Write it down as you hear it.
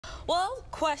Well,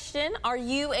 question, are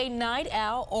you a night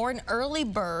owl or an early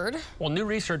bird? Well, new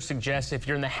research suggests if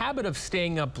you're in the habit of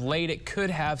staying up late, it could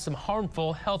have some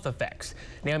harmful health effects.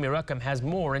 Naomi Ruckham has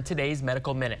more in today's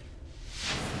Medical Minute.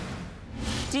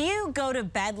 Do you go to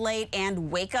bed late and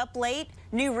wake up late?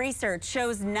 New research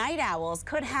shows night owls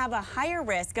could have a higher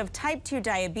risk of type 2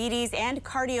 diabetes and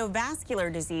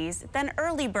cardiovascular disease than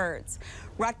early birds.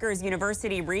 Rutgers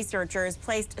University researchers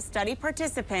placed study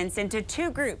participants into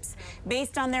two groups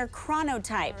based on their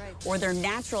chronotype, or their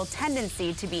natural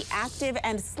tendency to be active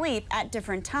and sleep at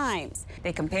different times.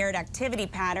 They compared activity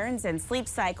patterns and sleep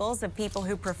cycles of people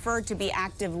who preferred to be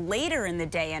active later in the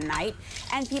day and night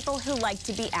and people who like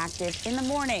to be active in the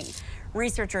morning.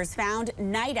 Researchers found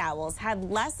night owls had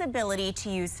less ability to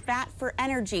use fat for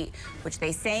energy, which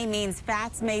they say means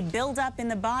fats may build up in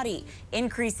the body,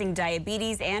 increasing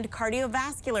diabetes and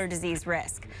cardiovascular disease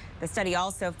risk. The study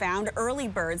also found early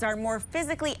birds are more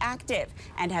physically active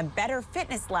and have better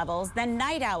fitness levels than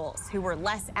night owls, who were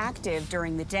less active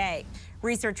during the day.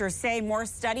 Researchers say more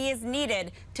study is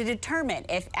needed to determine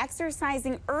if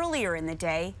exercising earlier in the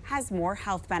day has more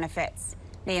health benefits.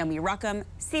 Naomi Ruckham,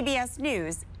 CBS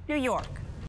News, New York.